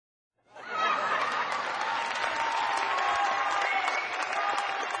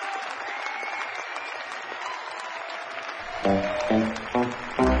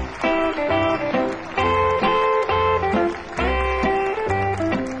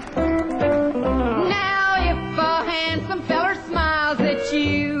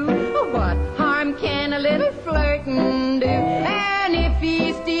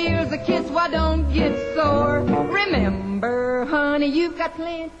Why don't get sore? Remember, honey, you've got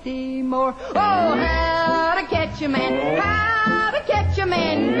plenty more. Oh, how to catch a man, how to catch a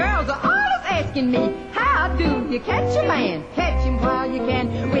man. Girls are always asking me, how do you catch a man? Catch him while you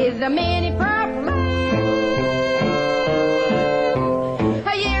can with a mini purple man.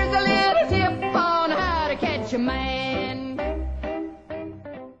 Here's a little tip on how to catch a man.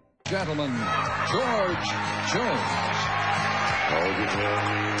 Gentlemen, George Jones. Oh, you tell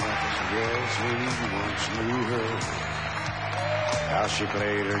me what this girl sweet once knew her, how she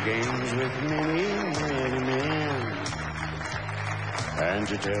played her games with many, many men. And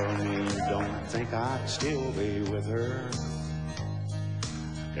you tell me you don't think I'd still be with her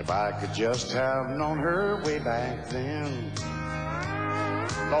if I could just have known her way back then.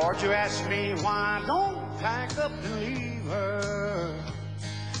 Lord, you ask me why I don't pack up and leave her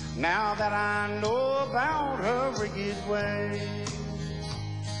now that I know about her wicked ways.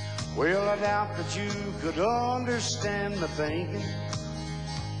 Well, I doubt that you could understand my thinking.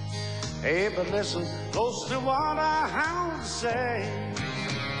 Hey, but listen close to what I have to say.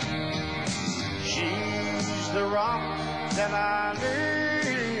 She's the rock that I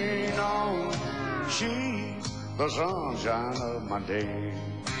lean on. She's the sunshine of my day.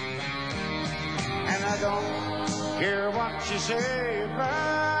 And I don't care what you say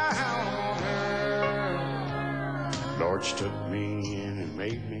about her. Lord, she took me in and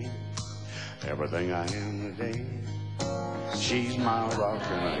made me everything I am today. She's my rock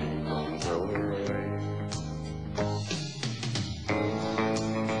and I ain't gonna throw her away.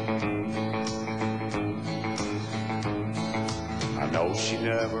 I know she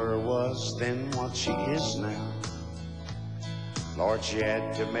never was then what she is now. Lord, she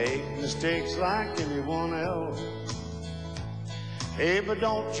had to make mistakes like anyone else. Hey, but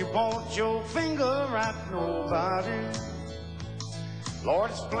don't you point your finger at nobody.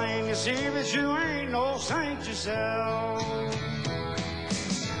 Lord, it's plain to see that you ain't no saint yourself.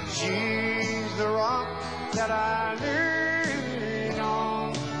 She's the rock that I lean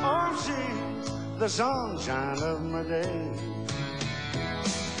on. Oh, she's the sunshine of my day.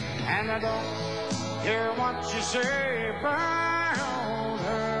 And I don't care what you say about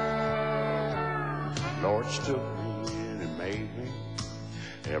her. Lord, she took me in and made me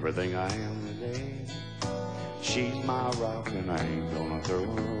everything I am today. She's my rock and I ain't gonna throw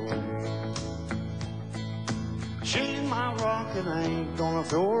her away. She's my rock and I ain't gonna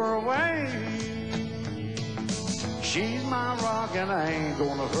throw her away. She's my rock and I ain't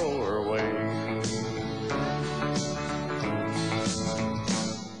gonna throw her away.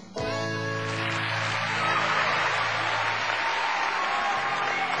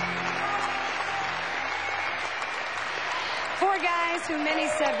 Four guys who Minnie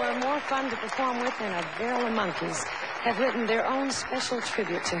said were more fun to perform with than a barrel of monkeys have written their own special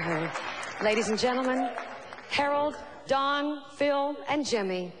tribute to her. Ladies and gentlemen, Harold, Don, Phil, and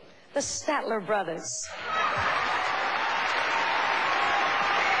Jimmy, the Statler brothers.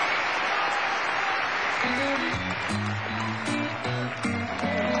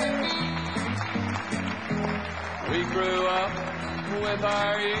 We grew up with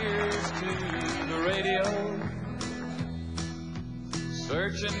our ears to the radio,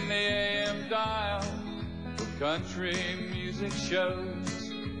 searching the AM dial for country music shows.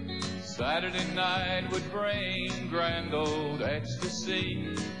 Saturday night would bring grand old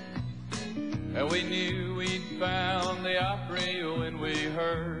ecstasy, and we knew we'd found the Opry when we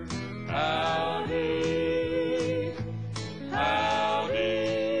heard howdy, howdy,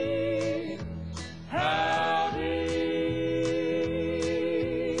 howdy.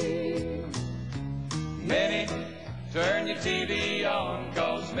 Minnie, turn your TV on,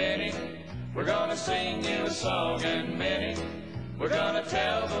 'cause Minnie, we're gonna sing you a song, and Minnie, we're gonna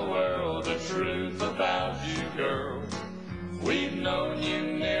tell the world the truth about you, girl. We've known you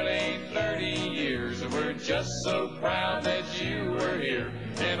nearly 30 years, and we're just so proud that you were here.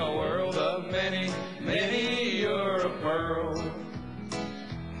 In a world of Minnie, Minnie, you're a pearl.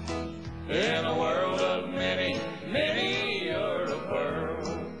 In a world of Minnie, Minnie, you're a pearl.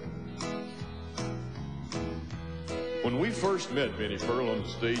 When we first met Minnie Pearl on the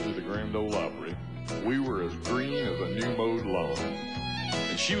stage of the Grand Ole Opry, we were as green as a new mowed lawn.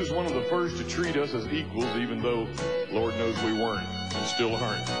 And she was one of the first to treat us as equals, even though Lord knows we weren't and still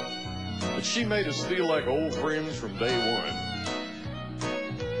aren't. But she made us feel like old friends from day one.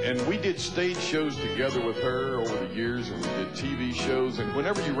 And we did stage shows together with her over the years, and we did TV shows. And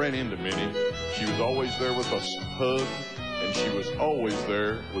whenever you ran into Minnie, she was always there with a hug, and she was always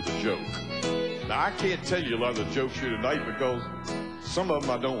there with a joke. Now, I can't tell you a lot of the jokes here tonight because some of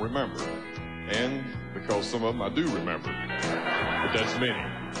them I don't remember, and because some of them I do remember. But that's Minnie.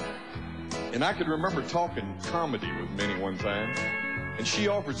 And I could remember talking comedy with Minnie one time, and she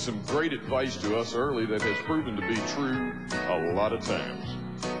offered some great advice to us early that has proven to be true a lot of times.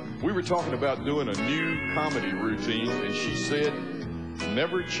 We were talking about doing a new comedy routine, and she said,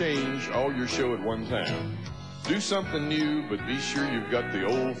 never change all your show at one time. Do something new, but be sure you've got the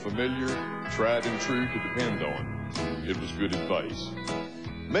old familiar, tried and true to depend on. It was good advice.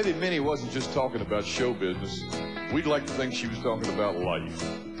 Maybe Minnie wasn't just talking about show business. We'd like to think she was talking about life,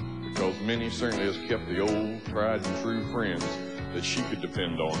 because Minnie certainly has kept the old, tried and true friends that she could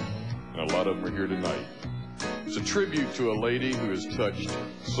depend on, and a lot of them are here tonight. It's a tribute to a lady who has touched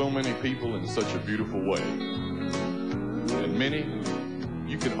so many people in such a beautiful way. And Minnie,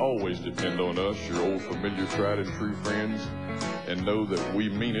 you can always depend on us, your old familiar, tried and true friends, and know that we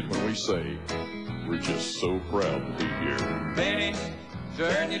mean it when we say we're just so proud to be here. Minnie,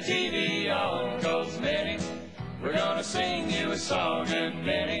 turn your TV on, 'cause Minnie, we're gonna sing you a song, and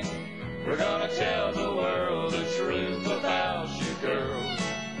Minnie, we're gonna tell the world the truth about you, girl.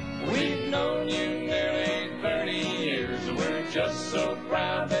 We've known you nearly 30 years, and we're just so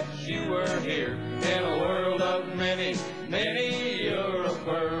proud that you were here. In a world of Minnie, Minnie, you're a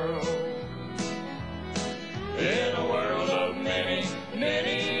pearl. In a world of Minnie,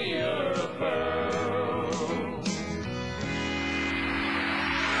 Minnie, you're a pearl.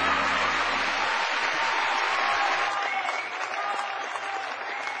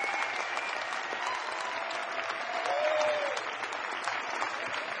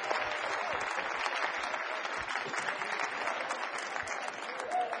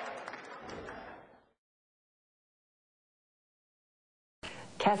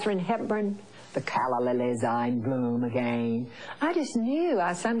 Katharine Hepburn, the calla lilies in bloom again. I just knew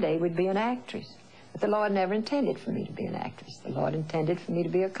I someday would be an actress. But the Lord never intended for me to be an actress. The Lord intended for me to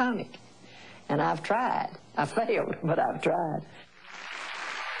be a comic. And I've tried. I failed, but I've tried.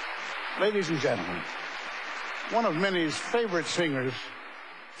 Ladies and gentlemen, one of Minnie's favorite singers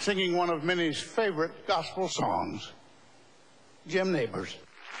singing one of Minnie's favorite gospel songs, Jim Nabors.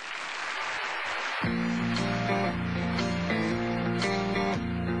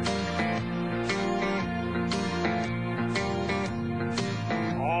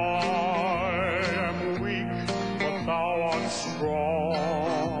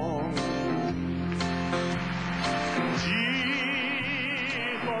 Strong.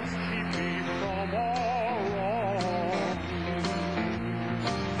 Jesus, keep me from all wrong.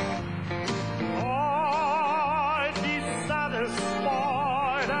 I'd be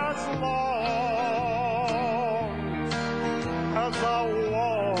satisfied as long as I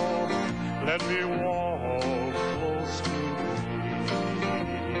walk. Let me walk close to thee.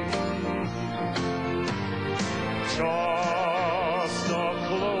 Just a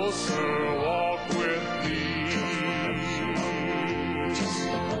closer walk with thee.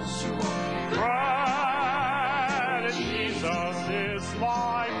 Right, Jesus is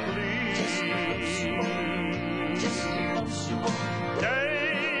my plea.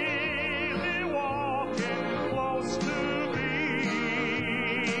 Daily walking close to thee.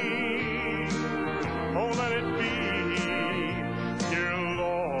 Oh, let it be, dear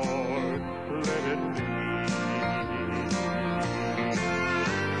Lord, let it be.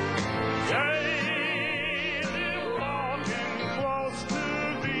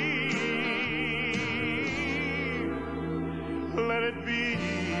 Let it be,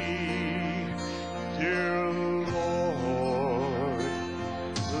 dear Lord,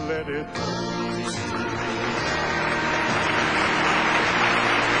 let it be.